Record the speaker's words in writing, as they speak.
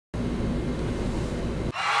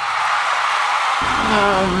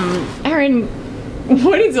Aaron,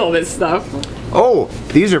 what is all this stuff? Oh,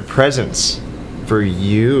 these are presents for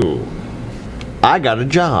you. I got a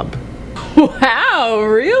job. Wow,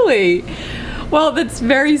 really? Well, that's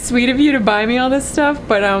very sweet of you to buy me all this stuff,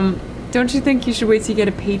 but don't you think you should wait till you get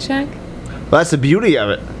a paycheck? Well, that's the beauty of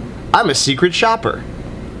it. I'm a secret shopper.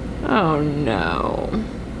 Oh no.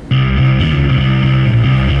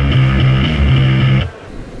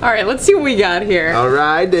 Alright, let's see what we got here.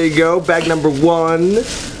 Alright, there you go. Bag number 1.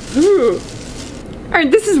 Ooh. Alright,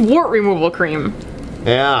 this is wart removal cream.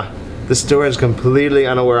 Yeah, the store is completely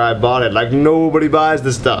unaware I bought it. Like nobody buys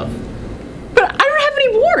this stuff. But I don't have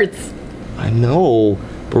any warts. I know,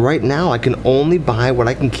 but right now I can only buy what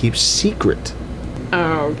I can keep secret.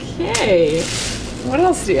 Okay. What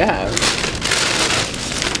else do you have?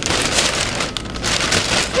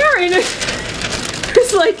 Aaron,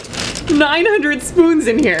 there's like 900 spoons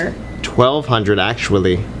in here. 1,200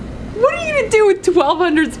 actually. What are you gonna do with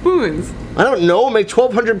 1,200 spoons? I don't know, make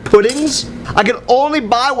 1,200 puddings? I can only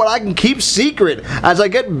buy what I can keep secret. As I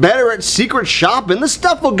get better at secret shopping, the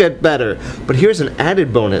stuff will get better. But here's an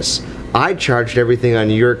added bonus. I charged everything on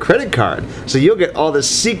your credit card, so you'll get all the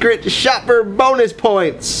secret shopper bonus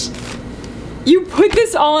points. You put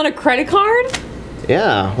this all on a credit card?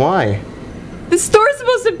 Yeah, why? The store's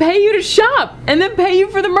supposed to pay you to shop and then pay you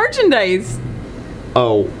for the merchandise.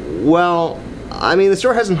 Oh, well, I mean, the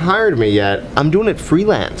store hasn't hired me yet. I'm doing it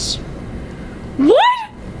freelance. What?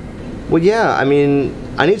 Well, yeah, I mean,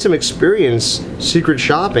 I need some experience secret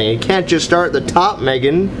shopping. You can't just start at the top,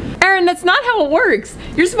 Megan. Aaron, that's not how it works.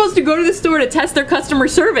 You're supposed to go to the store to test their customer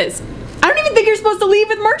service. I don't even think you're supposed to leave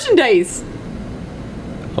with merchandise.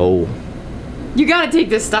 Oh. You gotta take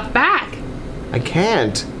this stuff back. I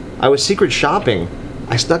can't. I was secret shopping.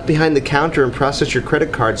 I snuck behind the counter and processed your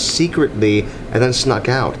credit card secretly and then snuck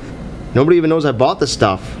out. Nobody even knows I bought the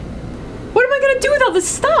stuff. What am I gonna do with all this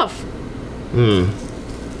stuff?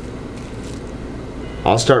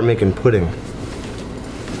 I'll start making pudding.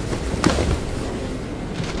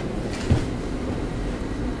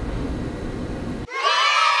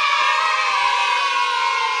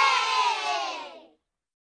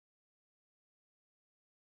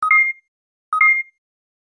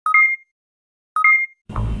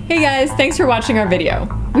 Hey guys, thanks for watching our video.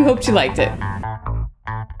 We hoped you liked it.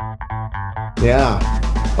 Yeah.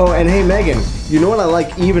 Oh, and hey Megan, you know what I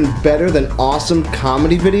like even better than awesome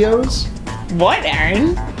comedy videos? What,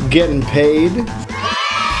 Aaron? Getting paid.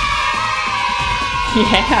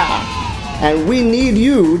 Yeah. And we need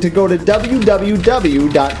you to go to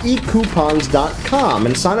www.ecoupons.com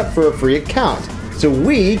and sign up for a free account so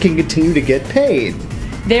we can continue to get paid.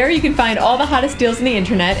 There you can find all the hottest deals on the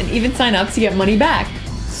internet and even sign up to get money back,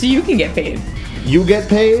 so you can get paid. You get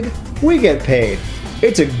paid, we get paid.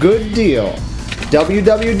 It's a good deal.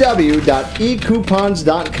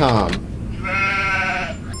 www.ecoupons.com